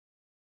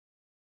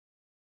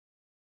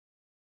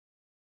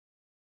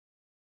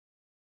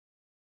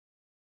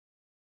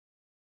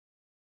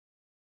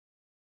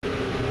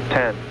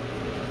10,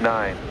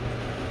 9,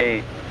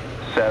 8,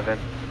 7,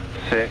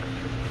 6,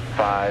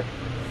 5,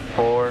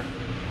 4,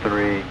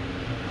 3,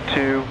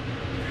 2,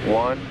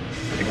 1.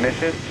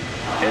 Ignition,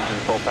 engine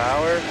full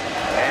power,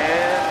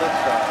 and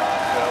liftoff.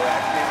 Go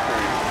Axiom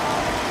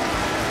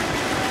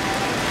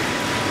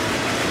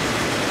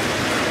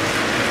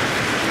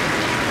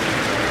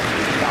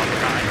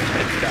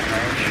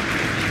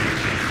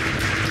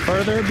 3.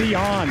 Further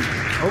beyond,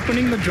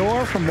 opening the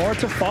door for more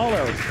to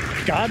follow.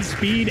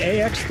 Godspeed,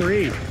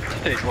 Ax-3.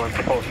 Stage 1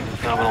 propulsion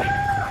is nominal.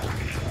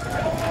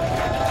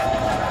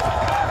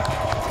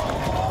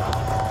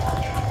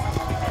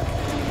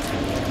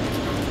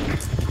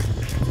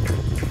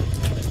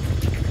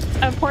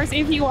 Of course,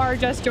 if you are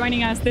just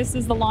joining us, this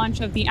is the launch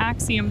of the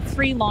Axiom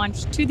 3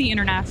 launch to the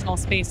International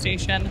Space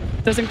Station.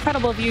 Those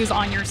incredible views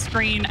on your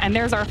screen, and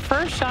there's our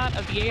first shot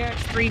of the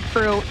Ax-3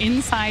 crew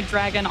inside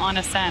Dragon on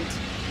ascent.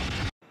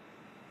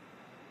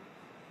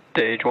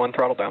 Stage 1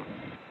 throttle down.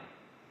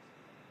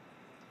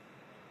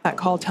 That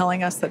call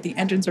telling us that the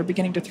engines are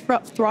beginning to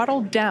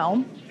throttle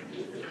down.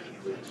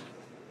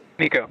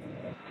 Miko.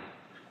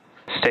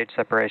 Stage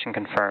separation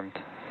confirmed.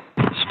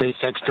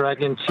 SpaceX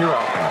Dragon 2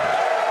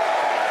 Alpha.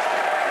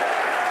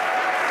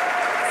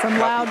 Some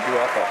loud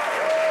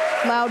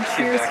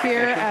cheers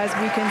here as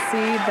we can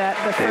see that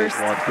the Stage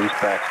 1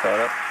 boost back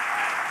startup.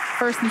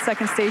 first and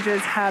second stages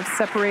have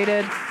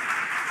separated.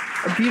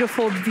 A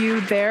beautiful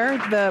view there.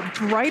 The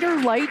brighter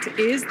light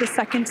is the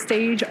second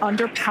stage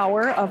under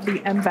power of the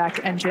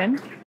MVAC engine.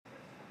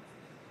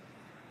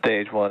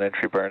 Stage 1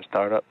 entry burn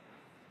startup.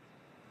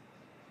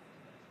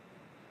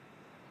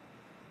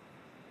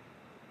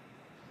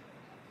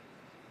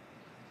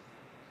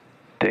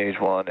 Stage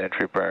 1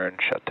 entry burn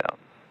shutdown.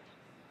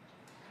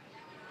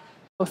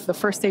 Both the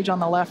first stage on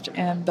the left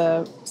and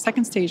the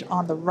second stage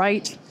on the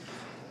right.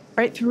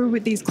 Right through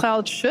with these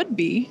clouds should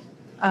be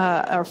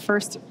our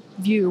first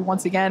view.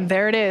 Once again,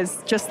 there it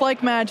is. Just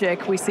like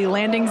magic, we see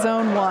landing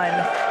zone 1.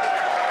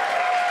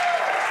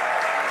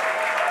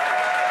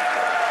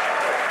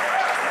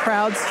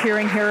 Crowds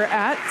cheering here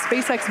at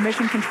SpaceX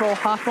Mission Control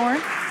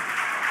Hawthorne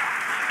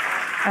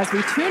as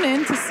we tune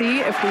in to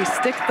see if we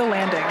stick the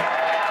landing.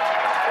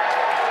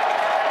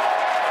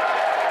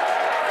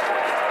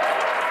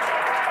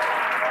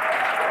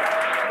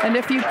 And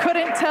if you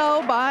couldn't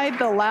tell by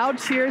the loud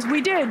cheers,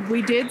 we did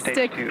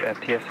Stage 2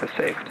 STS is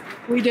saved.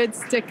 We did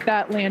stick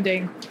that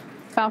landing.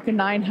 Falcon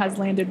 9 has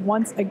landed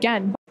once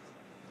again.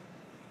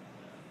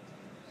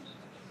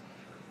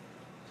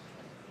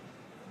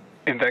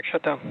 MVAC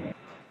shutdown.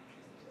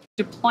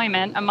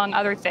 Deployment, among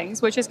other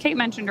things, which, as Kate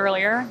mentioned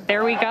earlier,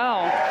 there we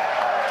go.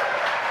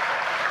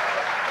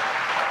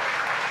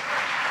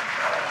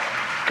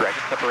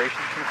 Dragon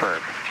separation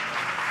confirmed.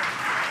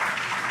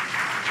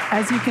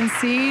 As you can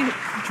see,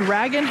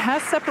 Dragon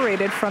has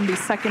separated from the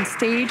second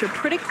stage. A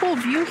pretty cool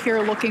view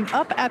here looking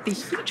up at the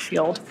heat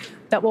shield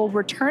that will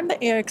return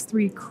the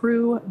Ax-3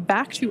 crew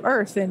back to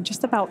Earth in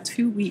just about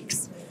 2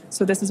 weeks.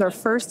 So this is our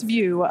first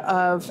view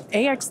of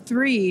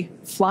Ax-3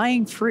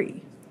 flying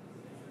free.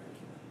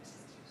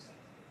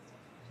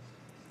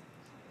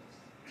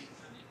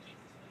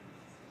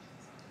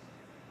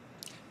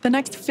 The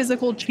next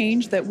physical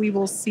change that we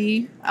will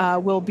see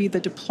will be the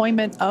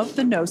deployment of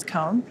the nose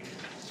cone.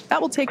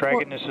 That will take...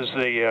 Dragon, this is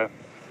the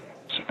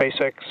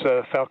SpaceX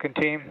Falcon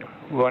team.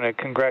 We want to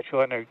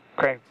congratulate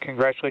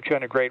you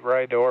on a great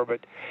ride to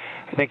orbit.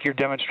 I think you're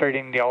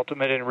demonstrating the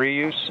ultimate in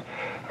reuse,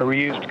 a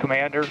reused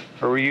Commander,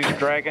 a reused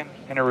Dragon,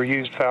 and a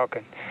reused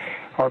Falcon.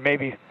 Or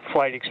maybe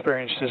flight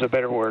experience is a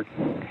better word.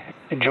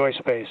 Enjoy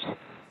space.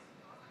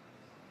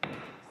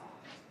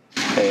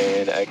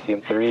 And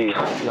Axiom 3.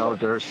 No,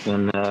 Durst,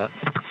 and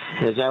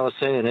as I was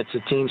saying, it's a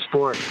team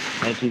sport.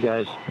 Thank you,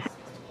 guys.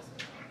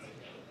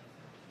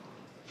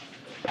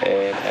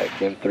 And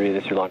Axiom 3,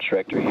 this is your launch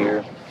director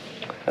here.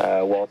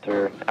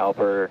 Walter,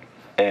 Alper,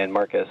 and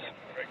Marcus.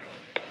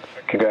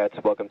 Congrats,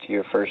 welcome to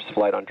your first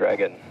flight on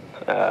Dragon.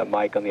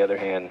 Mike, on the other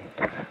hand,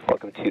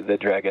 welcome to the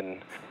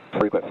Dragon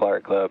Frequent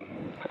Flyer Club.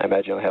 I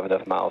imagine you'll have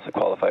enough miles to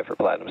qualify for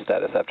platinum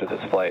status after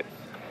this flight.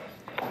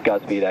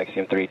 Godspeed,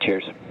 Axiom 3,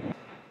 cheers.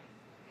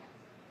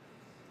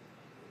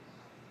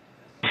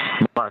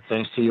 Mark,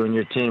 thanks to you and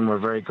your team. We're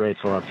very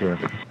grateful up here.